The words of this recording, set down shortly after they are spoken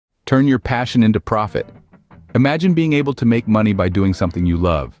Turn your passion into profit. Imagine being able to make money by doing something you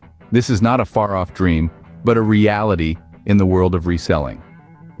love. This is not a far-off dream, but a reality in the world of reselling.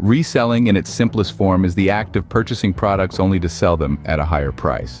 Reselling in its simplest form is the act of purchasing products only to sell them at a higher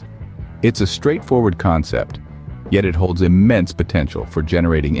price. It's a straightforward concept, yet it holds immense potential for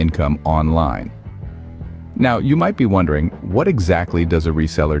generating income online. Now, you might be wondering, what exactly does a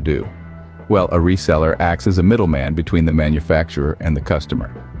reseller do? Well, a reseller acts as a middleman between the manufacturer and the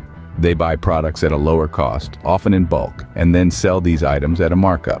customer. They buy products at a lower cost, often in bulk, and then sell these items at a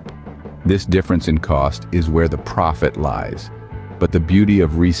markup. This difference in cost is where the profit lies. But the beauty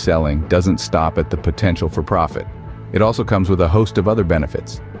of reselling doesn't stop at the potential for profit. It also comes with a host of other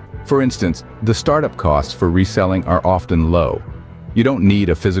benefits. For instance, the startup costs for reselling are often low. You don't need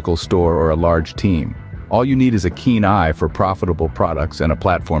a physical store or a large team. All you need is a keen eye for profitable products and a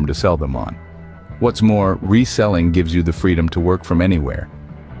platform to sell them on. What's more, reselling gives you the freedom to work from anywhere.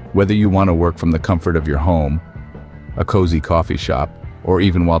 Whether you want to work from the comfort of your home, a cozy coffee shop, or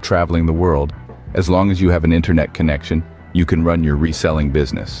even while traveling the world, as long as you have an internet connection, you can run your reselling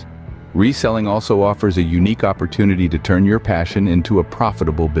business. Reselling also offers a unique opportunity to turn your passion into a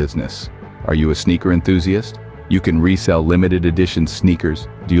profitable business. Are you a sneaker enthusiast? You can resell limited edition sneakers.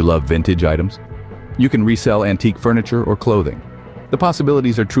 Do you love vintage items? You can resell antique furniture or clothing. The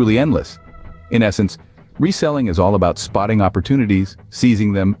possibilities are truly endless. In essence, reselling is all about spotting opportunities,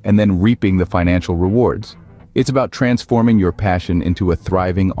 seizing them, and then reaping the financial rewards. It's about transforming your passion into a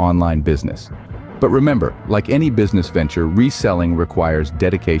thriving online business. But remember, like any business venture, reselling requires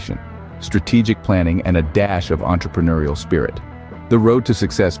dedication, strategic planning, and a dash of entrepreneurial spirit. The road to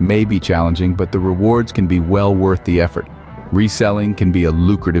success may be challenging, but the rewards can be well worth the effort. Reselling can be a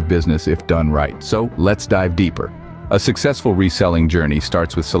lucrative business if done right, so let's dive deeper. A successful reselling journey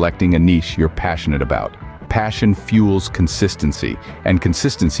starts with selecting a niche you're passionate about. Passion fuels consistency, and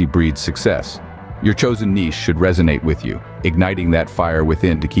consistency breeds success. Your chosen niche should resonate with you, igniting that fire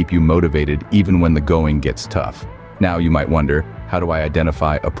within to keep you motivated even when the going gets tough. Now you might wonder, how do I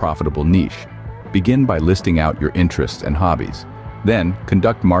identify a profitable niche? Begin by listing out your interests and hobbies. Then,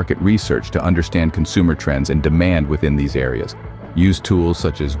 conduct market research to understand consumer trends and demand within these areas. Use tools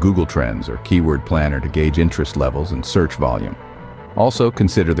such as Google Trends or Keyword Planner to gauge interest levels and search volume. Also,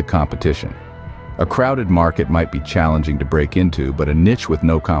 consider the competition. A crowded market might be challenging to break into, but a niche with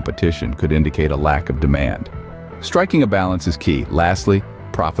no competition could indicate a lack of demand. Striking a balance is key. Lastly,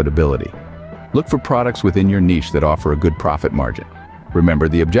 profitability. Look for products within your niche that offer a good profit margin. Remember,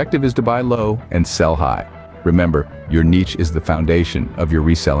 the objective is to buy low and sell high. Remember, your niche is the foundation of your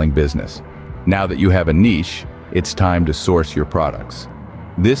reselling business. Now that you have a niche, it's time to source your products.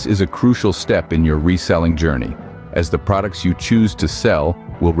 This is a crucial step in your reselling journey, as the products you choose to sell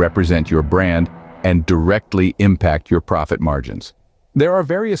will represent your brand and directly impact your profit margins. There are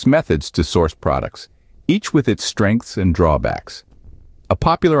various methods to source products, each with its strengths and drawbacks. A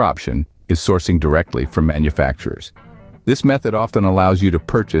popular option is sourcing directly from manufacturers. This method often allows you to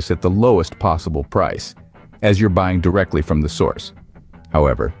purchase at the lowest possible price, as you're buying directly from the source.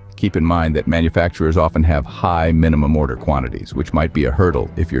 However, keep in mind that manufacturers often have high minimum order quantities, which might be a hurdle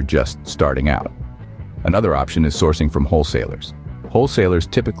if you're just starting out. Another option is sourcing from wholesalers. Wholesalers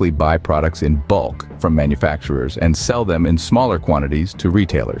typically buy products in bulk from manufacturers and sell them in smaller quantities to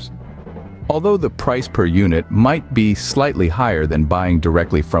retailers. Although the price per unit might be slightly higher than buying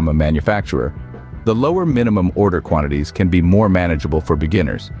directly from a manufacturer, the lower minimum order quantities can be more manageable for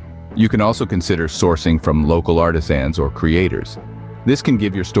beginners. You can also consider sourcing from local artisans or creators. This can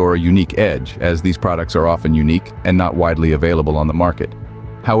give your store a unique edge, as these products are often unique and not widely available on the market.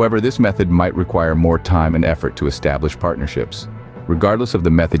 However, this method might require more time and effort to establish partnerships. Regardless of the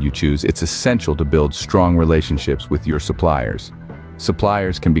method you choose, it's essential to build strong relationships with your suppliers.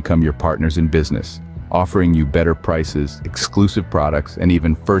 Suppliers can become your partners in business, offering you better prices, exclusive products, and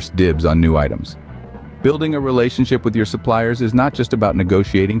even first dibs on new items. Building a relationship with your suppliers is not just about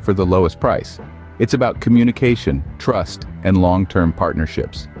negotiating for the lowest price. It's about communication, trust, and long-term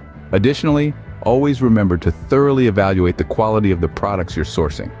partnerships. Additionally, always remember to thoroughly evaluate the quality of the products you're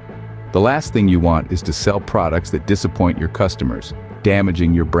sourcing. The last thing you want is to sell products that disappoint your customers,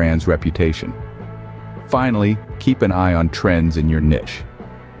 damaging your brand's reputation. Finally, keep an eye on trends in your niche.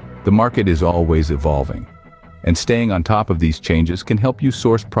 The market is always evolving, and staying on top of these changes can help you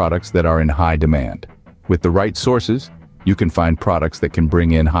source products that are in high demand. With the right sources, you can find products that can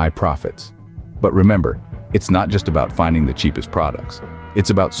bring in high profits. But remember, it's not just about finding the cheapest products. It's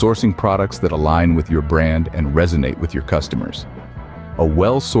about sourcing products that align with your brand and resonate with your customers. A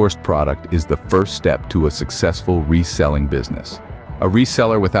well-sourced product is the first step to a successful reselling business. A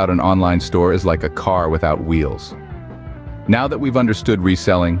reseller without an online store is like a car without wheels. Now that we've understood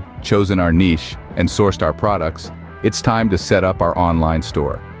reselling, chosen our niche, and sourced our products, it's time to set up our online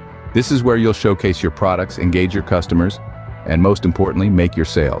store. This is where you'll showcase your products, engage your customers, and most importantly, make your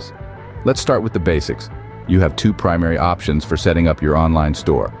sales. Let's start with the basics. You have two primary options for setting up your online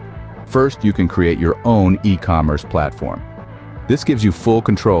store. First, you can create your own e-commerce platform. This gives you full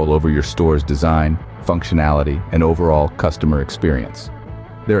control over your store's design, functionality, and overall customer experience.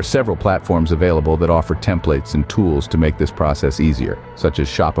 There are several platforms available that offer templates and tools to make this process easier, such as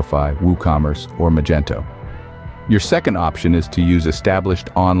Shopify, WooCommerce, or Magento. Your second option is to use established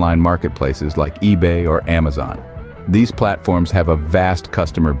online marketplaces like eBay or Amazon. These platforms have a vast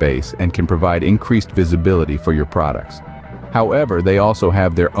customer base and can provide increased visibility for your products. However, they also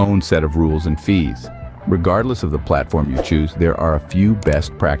have their own set of rules and fees. Regardless of the platform you choose, there are a few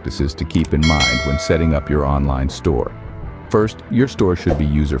best practices to keep in mind when setting up your online store. First, your store should be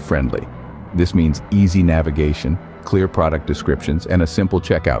user-friendly. This means easy navigation, clear product descriptions, and a simple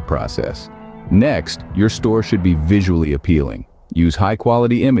checkout process. Next, your store should be visually appealing. Use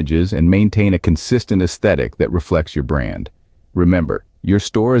high-quality images and maintain a consistent aesthetic that reflects your brand. Remember, your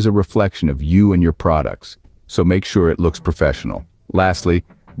store is a reflection of you and your products, so make sure it looks professional. Lastly,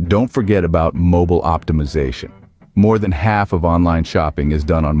 don't forget about mobile optimization. More than half of online shopping is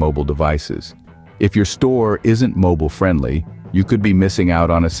done on mobile devices. If your store isn't mobile-friendly, you could be missing out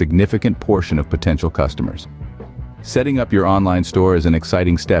on a significant portion of potential customers. Setting up your online store is an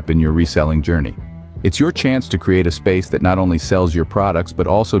exciting step in your reselling journey. It's your chance to create a space that not only sells your products but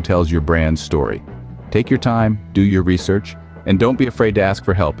also tells your brand's story. Take your time, do your research, and don't be afraid to ask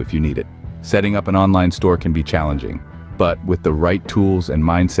for help if you need it. Setting up an online store can be challenging, but with the right tools and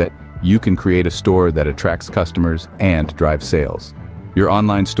mindset, you can create a store that attracts customers and drives sales. Your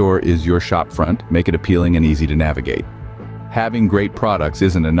online store is your shopfront. Make it appealing and easy to navigate. Having great products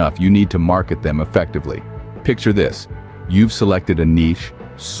isn't enough. You need to market them effectively. Picture this. You've selected a niche,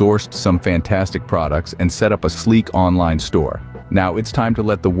 sourced some fantastic products, and set up a sleek online store. Now it's time to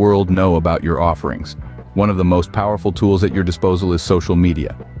let the world know about your offerings. One of the most powerful tools at your disposal is social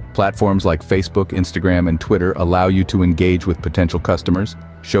media. Platforms like Facebook, Instagram, and Twitter allow you to engage with potential customers,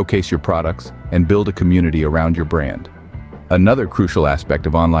 showcase your products, and build a community around your brand. Another crucial aspect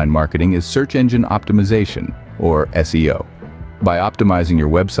of online marketing is search engine optimization, or SEO. By optimizing your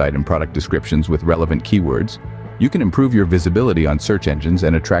website and product descriptions with relevant keywords, you can improve your visibility on search engines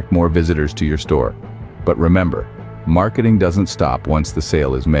and attract more visitors to your store. But remember, marketing doesn't stop once the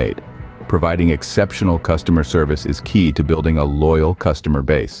sale is made. Providing exceptional customer service is key to building a loyal customer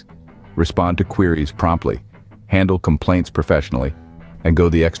base. Respond to queries promptly, handle complaints professionally, and go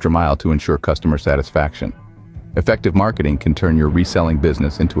the extra mile to ensure customer satisfaction. Effective marketing can turn your reselling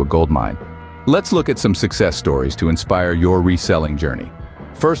business into a goldmine. Let's look at some success stories to inspire your reselling journey.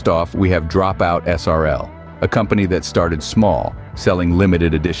 First off, we have Dropout SRL, a company that started small, selling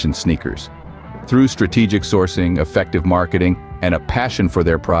limited edition sneakers. Through strategic sourcing, effective marketing, and a passion for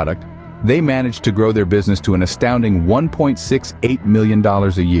their product, they managed to grow their business to an astounding $1.68 million a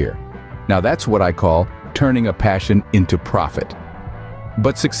year. Now that's what I call turning a passion into profit.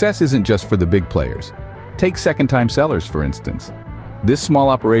 But success isn't just for the big players. Take second-time sellers, for instance. This small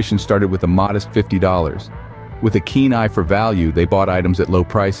operation started with a modest $50. With a keen eye for value, they bought items at low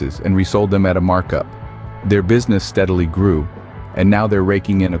prices and resold them at a markup. Their business steadily grew, and now they're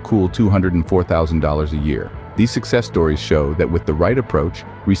raking in a cool $204,000 a year. These success stories show that with the right approach,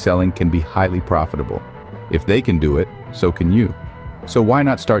 reselling can be highly profitable. If they can do it, so can you. So why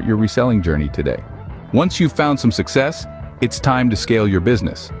not start your reselling journey today? Once you've found some success, it's time to scale your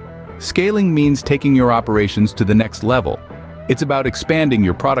business. Scaling means taking your operations to the next level. It's about expanding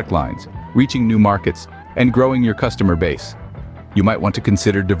your product lines, reaching new markets, and growing your customer base. You might want to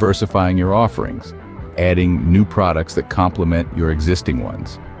consider diversifying your offerings, adding new products that complement your existing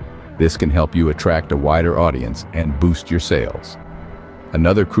ones. This can help you attract a wider audience and boost your sales.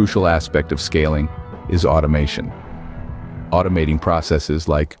 Another crucial aspect of scaling is automation. Automating processes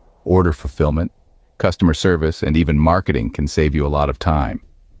like order fulfillment, customer service, and even marketing can save you a lot of time.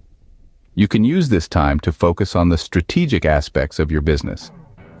 You can use this time to focus on the strategic aspects of your business,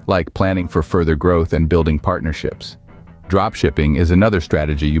 like planning for further growth and building partnerships. Dropshipping is another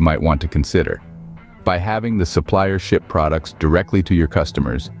strategy you might want to consider. By having the supplier ship products directly to your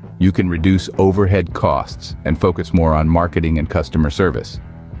customers, you can reduce overhead costs and focus more on marketing and customer service.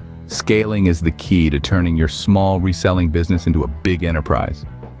 Scaling is the key to turning your small reselling business into a big enterprise.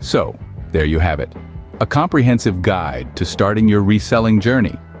 So, there you have it. A comprehensive guide to starting your reselling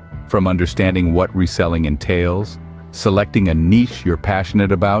journey. From understanding what reselling entails, selecting a niche you're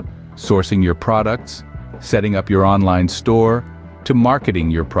passionate about, sourcing your products, setting up your online store, to marketing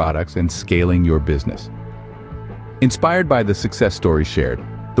your products and scaling your business. Inspired by the success stories shared,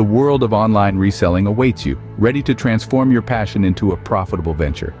 the world of online reselling awaits you, ready to transform your passion into a profitable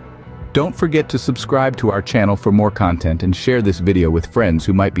venture. Don't forget to subscribe to our channel for more content and share this video with friends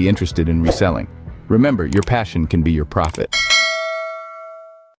who might be interested in reselling. Remember, your passion can be your profit.